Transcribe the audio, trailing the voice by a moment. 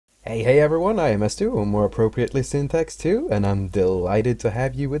Hey everyone, I am S2, or more appropriately SyntaxTwo, and I'm delighted to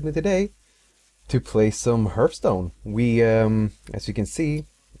have you with me today to play some Hearthstone. As you can see,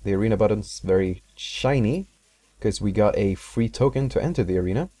 the arena button's very shiny, because we got a free token to enter the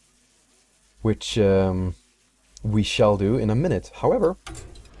arena, which we shall do in a minute. However,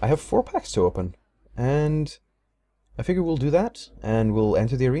 I have 4 packs to open, and I figure we'll do that, and we'll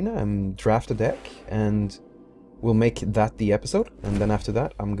enter the arena and draft a deck, and we'll make that the episode, and then after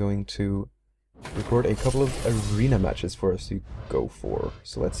that I'm going to record a couple of arena matches for us to go for.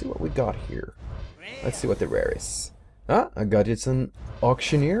 So let's see what we got here. Let's see what the rare is. A Gadget's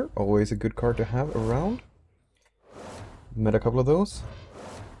Auctioneer, always a good card to have around. Met a couple of those.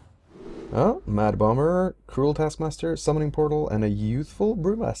 Mad Bomber, Cruel Taskmaster, Summoning Portal, and a Youthful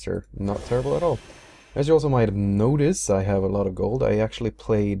Brewmaster. Not terrible at all. As you also might have noticed, I have a lot of gold. I actually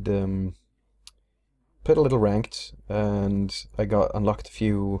played a little ranked, and I got unlocked a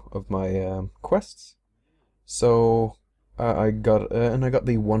few of my quests. So I got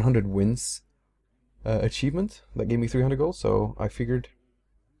the 100 wins achievement that gave me 300 gold. So I figured,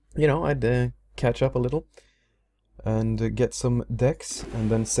 I'd catch up a little and get some decks, and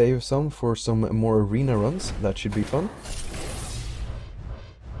then save some for some more arena runs. That should be fun.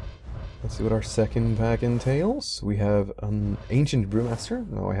 Let's see what our second pack entails. We have an Ancient Brewmaster.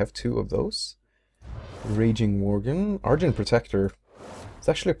 Now I have 2 of those. Raging Worgen, Argent Protector. It's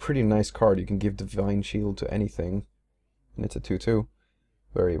actually a pretty nice card. You can give Divine Shield to anything, and it's a 2/2.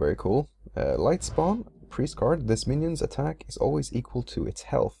 Very, very cool. Light Spawn, Priest card. This minion's attack is always equal to its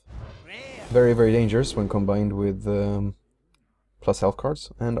health. Very, very dangerous when combined with plus health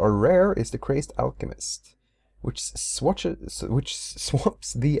cards. And our rare is the Crazed Alchemist, which swaps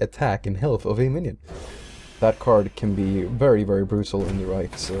the attack and health of a minion. That card can be very, very brutal in the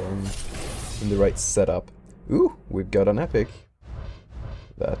right setup. Ooh, we've got an epic.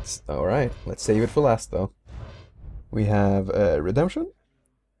 That's alright. Let's save it for last though. We have Redemption.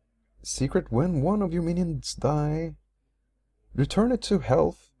 Secret: when one of your minions die, return it to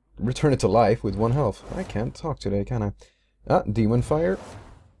life with 1 health. I can't talk today, can I? Demon Fire.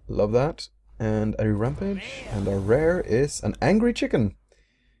 Love that. And a Rampage. And our rare is an Angry Chicken.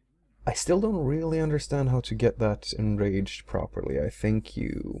 I still don't really understand how to get that enraged properly. I think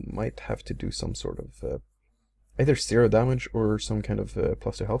you might have to do some sort of either 0 damage or some kind of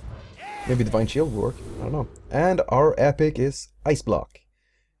plus 2 health. Maybe Divine Shield will work, I don't know. And our epic is Ice Block.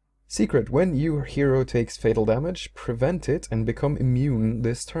 Secret: when your hero takes fatal damage, prevent it and become immune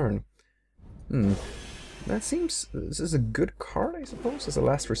this turn. This is a good card, I suppose, as a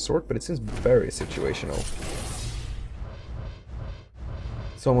last resort, but it seems very situational.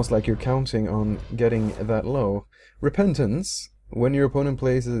 It's almost like you're counting on getting that low. Repentance: when your opponent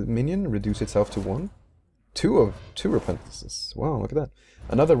plays a minion, reduce its health to 1. 2 Repentances. Wow, look at that.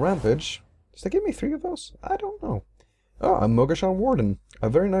 Another Rampage. Does that give me 3 of those? I don't know. A Mogashan Warden. A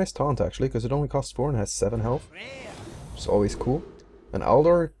very nice taunt, actually, because it only costs 4 and has 7 health. Which is always cool. An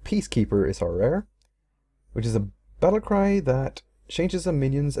Aldor Peacekeeper is our rare, which is a battlecry that changes a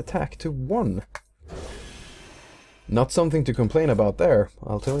minion's attack to 1. Not something to complain about there,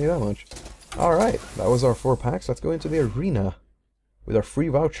 I'll tell you that much. Alright, that was our 4 packs. Let's go into the arena with our free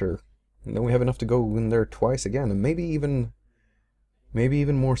voucher. And then we have enough to go in there twice again, and maybe even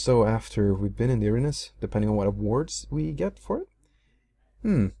more so after we've been in the arenas, depending on what awards we get for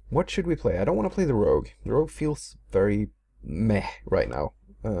it. What should we play? I don't want to play the Rogue. The Rogue feels very meh right now.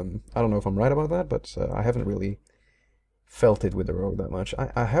 I don't know if I'm right about that, but I haven't really felt it with the Rogue that much.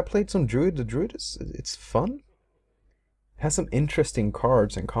 I have played some Druid. The Druid it's fun. Has some interesting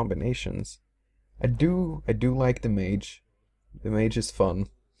cards and combinations. I do like the Mage. The Mage is fun.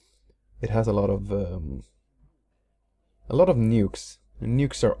 It has a lot of nukes. And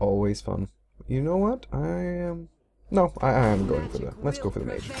nukes are always fun. You know what? I am going for that. Let's go for the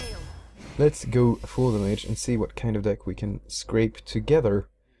Mage. Let's go for the Mage and see what kind of deck we can scrape together.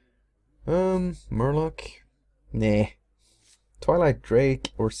 Murloc? Nah. Twilight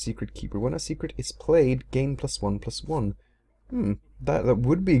Drake or Secret Keeper. When a secret is played, gain +1/+1. That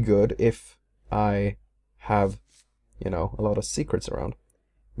would be good if I have, a lot of secrets around.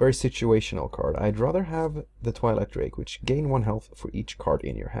 Very situational card. I'd rather have the Twilight Drake, which gain 1 health for each card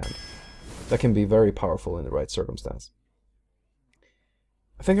in your hand. That can be very powerful in the right circumstance.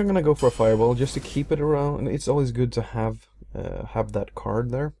 I think I'm gonna go for a Fireball just to keep it around. It's always good to have that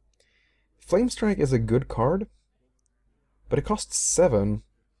card there. Flame Strike is a good card, but it costs 7.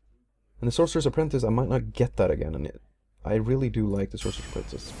 And the Sorcerer's Apprentice, I might not get that again. And I really do like the Sorcerer's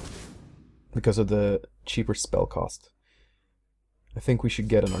Apprentice because of the cheaper spell cost. I think we should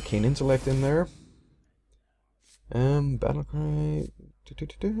get an Arcane Intellect in there. Battlecry.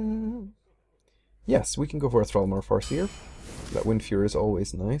 Yes, we can go for a Thrallmore Farseer. That Wind Fury is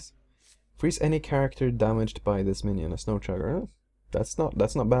always nice. Freeze any character damaged by this minion. A Snow Chugger. That's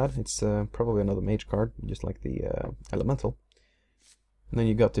not bad. It's probably another mage card, just like the elemental. And then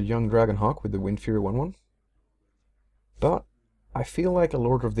you got the young Dragonhawk with the Wind Fury 1/1. But I feel like a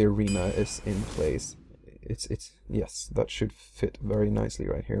Lord of the Arena is in place. Yes, that should fit very nicely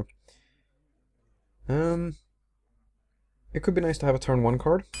right here. It could be nice to have a turn 1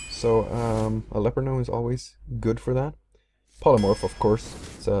 card, so a Leperno is always good for that. Polymorph, of course,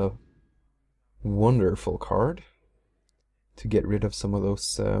 it's a wonderful card to get rid of some of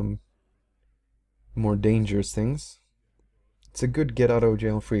those more dangerous things. It's a good get out of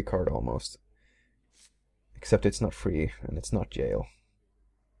jail free card almost. Except it's not free, and it's not jail.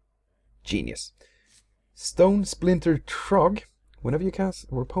 Genius. Stone Splinter Trog. Whenever you cast,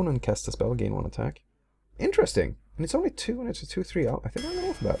 or opponent casts a spell, gain 1 attack. Interesting. And it's only 2, and it's a 2/3 out. I think I'm gonna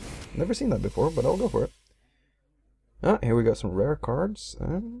go for that. Never seen that before, but I'll go for it. Ah, here we got some rare cards.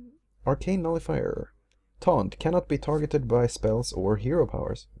 Arcane Nullifier. Taunt. Cannot be targeted by spells or hero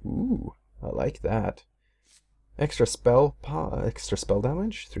powers. Ooh, I like that. Extra spell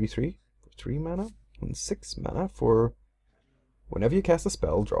damage. 3/3 for 3 mana. And 6 mana for whenever you cast a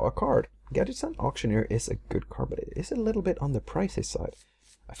spell, draw a card. Gadgetzan Auctioneer is a good card, but it is a little bit on the pricey side.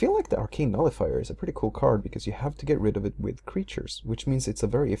 I feel like the Arcane Nullifier is a pretty cool card because you have to get rid of it with creatures, which means it's a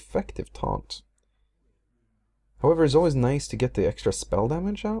very effective taunt. However, it's always nice to get the extra spell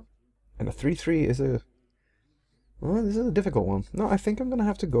damage out, and a 3/3 is a... Well, this is a difficult one. No, I think I'm going to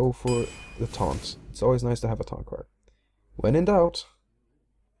have to go for the taunt. It's always nice to have a taunt card. When in doubt,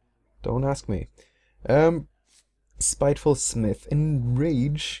 don't ask me. Spiteful Smith.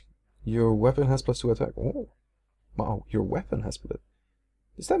 Enrage. Your weapon has +2 attack. Oh, wow, your weapon has split.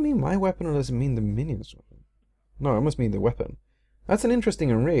 Does that mean my weapon or does it mean the minion's weapon? No, it must mean the weapon. That's an interesting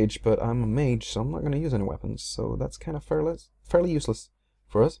enrage, but I'm a mage, so I'm not going to use any weapons, so that's kind of fairly useless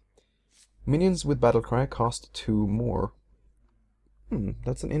for us. Minions with Battlecry cost 2 more.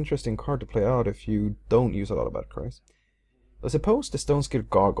 That's an interesting card to play out if you don't use a lot of Battlecries. I suppose the Stone Skid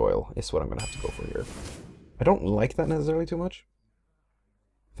Gargoyle is what I'm going to have to go for here. I don't like that necessarily too much.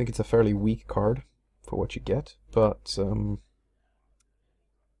 I think it's a fairly weak card for what you get, but I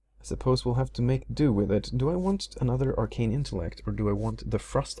suppose we'll have to make do with it. Do I want another Arcane Intellect, or do I want the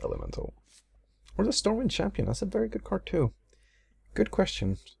Frost Elemental? Or the Stormwind Champion? That's a very good card too. Good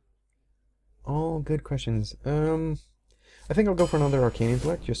question. All good questions. I think I'll go for another Arcane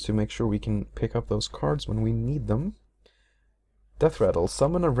Intellect, just to make sure we can pick up those cards when we need them. Death Rattle.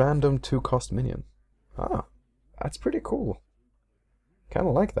 Summon a random 2-cost minion. Ah, that's pretty cool. Kind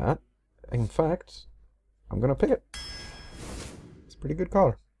of like that. In fact, I'm gonna pick it. It's a pretty good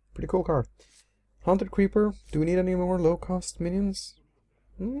card. Pretty cool card. Haunted Creeper. Do we need any more low-cost minions?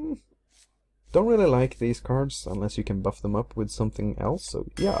 Don't really like these cards unless you can buff them up with something else. So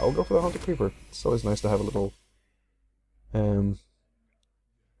yeah, I'll go for the Haunted Creeper. It's always nice to have a little... to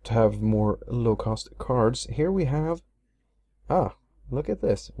have more low-cost cards. Here we have... Ah, look at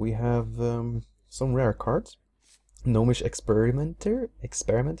this. We have some rare cards. Gnomish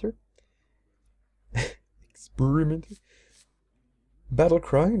Experimenter.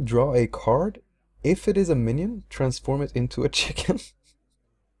 Battlecry, draw a card. If it is a minion, transform it into a chicken.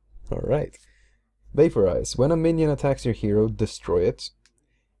 Alright. Vaporize. When a minion attacks your hero, destroy it.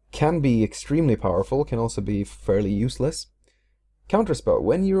 Can be extremely powerful, can also be fairly useless. Counterspell.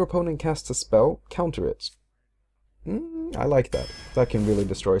 When your opponent casts a spell, counter it. I like that. That can really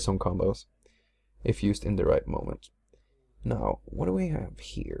destroy some combos, if used in the right moment. Now, what do we have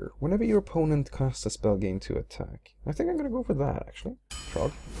here? Whenever your opponent casts a spell, gain 2 attack. I think I'm going to go for that, actually.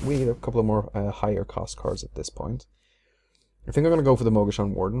 Trog. We need a couple of more higher cost cards at this point. I think I'm going to go for the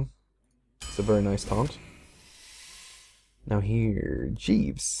Mogashan Warden. It's a very nice taunt. Now here,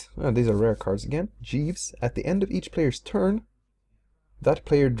 Jeeves. These are rare cards again. Jeeves. At the end of each player's turn, that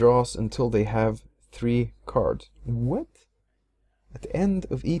player draws until they have 3 cards. What? At the end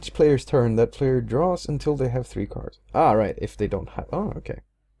of each player's turn, that player draws until they have 3 cards. Ah, right, if they don't have... Oh, okay.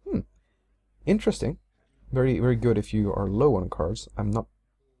 Interesting. Very, very good if you are low on cards. I'm not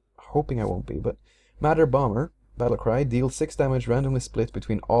hoping I won't be, but... Matter Bomber, Battlecry, deal 6 damage randomly split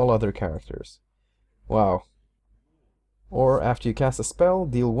between all other characters. Wow. Or, after you cast a spell,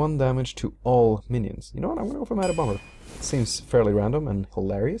 deal 1 damage to all minions. You know what, I'm gonna go for Matter Bomber. Seems fairly random and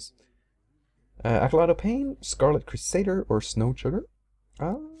hilarious. Acolyte of Pain, Scarlet Crusader, or Snow Chugger.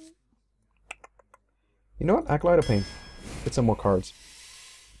 You know what? Acolyte of Pain. Get some more cards.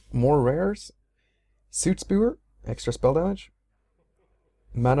 More rares. Suit Spewer, extra spell damage.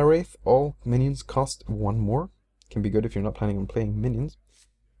 Mana Wraith, all minions cost 1 more. Can be good if you're not planning on playing minions.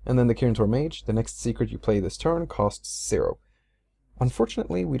 And then the Kirintor Mage, the next secret you play this turn, costs 0.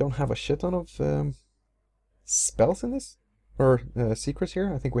 Unfortunately, we don't have a shit ton of spells in this, or secrets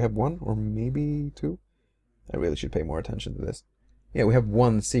here. I think we have 1, or maybe 2. I really should pay more attention to this. Yeah, we have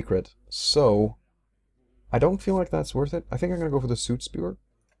 1 secret, so I don't feel like that's worth it. I think I'm going to go for the Suit Spewer.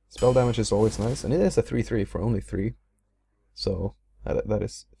 Spell damage is always nice, and it is a 3/3 for only 3, so that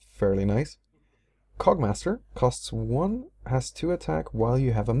is fairly nice. Cogmaster costs 1, has 2 attack while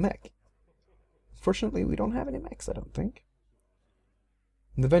you have a mech. Fortunately, we don't have any mechs, I don't think.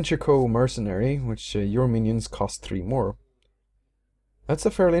 The Venture Co. Mercenary, which your minions cost 3 more. That's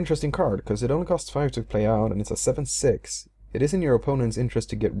a fairly interesting card, because it only costs 5 to play out, and it's a 7/6. It is in your opponent's interest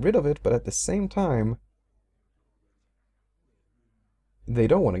to get rid of it, but at the same time, they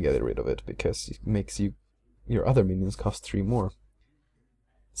don't want to get rid of it, because it makes your other minions cost 3 more.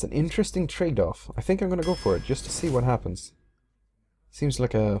 It's an interesting trade-off. I think I'm going to go for it, just to see what happens. Seems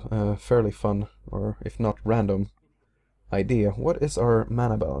like a fairly fun, or if not random, idea. What is our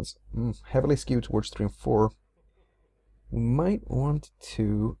mana balance? Heavily skewed towards 3 and 4. We might want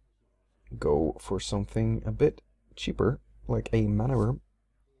to go for something a bit cheaper, like a Mana Worm,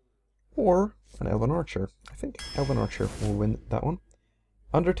 or an Elven Archer. I think Elven Archer will win that one.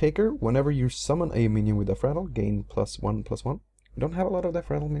 Undertaker, whenever you summon a minion with Death Rattle, gain +1/+1. We don't have a lot of Death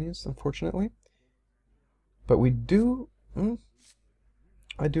Rattle minions, unfortunately. But we do...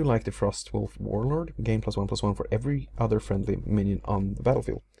 I do like the Frostwolf Warlord. Gain +1/+1 for every other friendly minion on the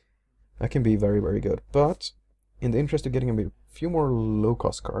battlefield. That can be very, very good. But, in the interest of getting a few more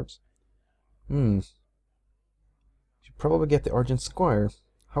low-cost cards... should probably get the Argent Squire.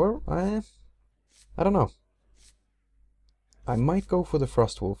 However, I don't know. I might go for the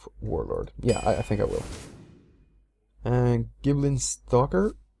Frostwolf Warlord. Yeah, I think I will. Giblin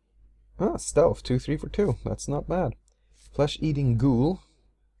Stalker. Stealth, 2/3 for 2. That's not bad. Flesh-Eating Ghoul.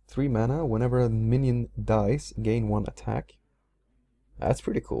 3 mana. Whenever a minion dies, gain 1 attack. That's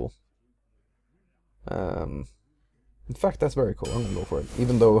pretty cool. In fact, that's very cool. I'm gonna go for it.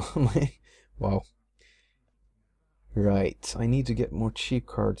 Even though my... Wow. Right. I need to get more cheap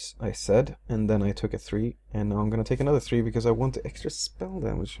cards, I said. And then I took a 3. And now I'm gonna take another 3 because I want the extra spell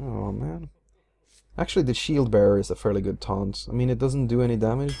damage. Oh, man. Actually, the Shield Bearer is a fairly good taunt. I mean, it doesn't do any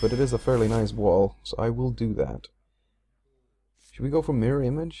damage, but it is a fairly nice wall, so I will do that. Should we go for Mirror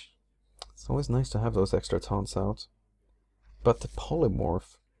Image? It's always nice to have those extra taunts out. But the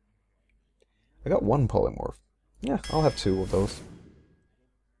Polymorph... I got 1 Polymorph. Yeah, I'll have 2 of those.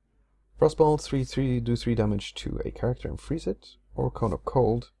 Frostbolt, 3/3, do 3 damage to a character and freeze it. Or Cone of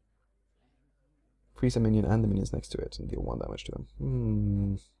Cold. Freeze a minion and the minions next to it and deal 1 damage to them.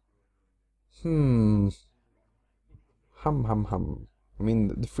 Hum. I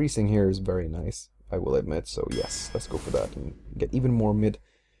mean, the freezing here is very nice, I will admit, so yes, let's go for that and get even more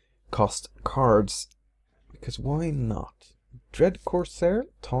mid-cost cards, because why not? Dread Corsair,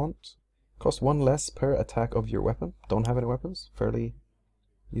 Taunt, cost 1 less per attack of your weapon. Don't have any weapons, fairly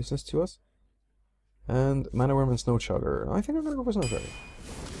useless to us. And Mana Worm and Snow Chugger. I think I'm gonna go for Snow Chugger.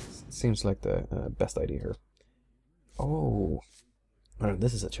 Seems like the best idea here. Oh, well,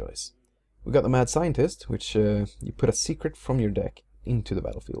 this is a choice. We got the Mad Scientist, which you put a secret from your deck into the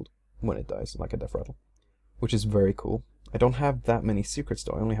battlefield when it dies, like a Death Rattle, which is very cool. I don't have that many secrets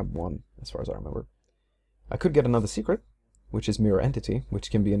though, I only have 1, as far as I remember. I could get another secret, which is Mirror Entity,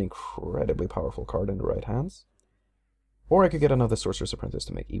 which can be an incredibly powerful card in the right hands. Or I could get another Sorcerer's Apprentice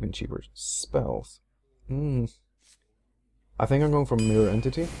to make even cheaper spells. I think I'm going for Mirror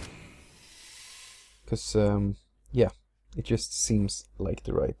Entity. Because, yeah, it just seems like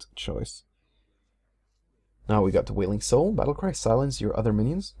the right choice. Now we got the Wailing Soul, Battlecry, silence your other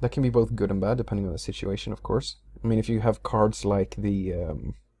minions. That can be both good and bad, depending on the situation, of course. I mean, if you have cards like the,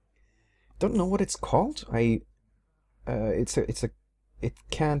 don't know what it's called. It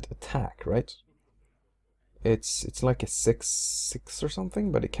can't attack, right? It's like a 6/6 or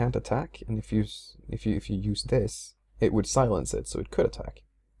something, but it can't attack. And if you use this, it would silence it, so it could attack,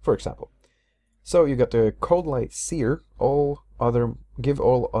 for example. So you got the Cold Light Seer, give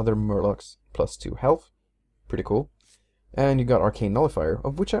all other Murlocs +2 health. Pretty cool. And you got Arcane Nullifier,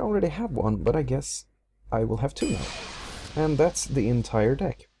 of which I already have 1, but I guess I will have 2 now. And that's the entire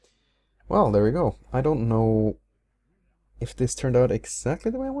deck. Well, there we go. I don't know if this turned out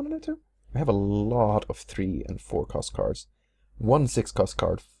exactly the way I wanted it to. I have a lot of 3 and 4 cost cards. 1 6 cost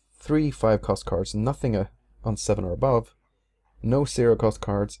card, 3 5 cost cards, nothing on 7 or above. No 0 cost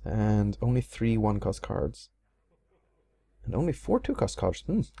cards, and only 3 1 cost cards. And only 4 2 cost cards.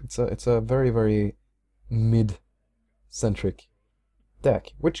 It's a very, very mid-centric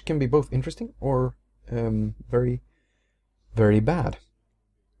deck, which can be both interesting or very, very bad.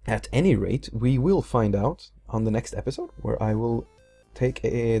 At any rate, we will find out on the next episode, where I will take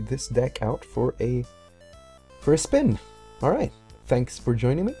this deck out for a spin. Alright, thanks for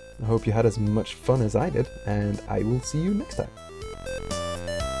joining me. I hope you had as much fun as I did, and I will see you next time.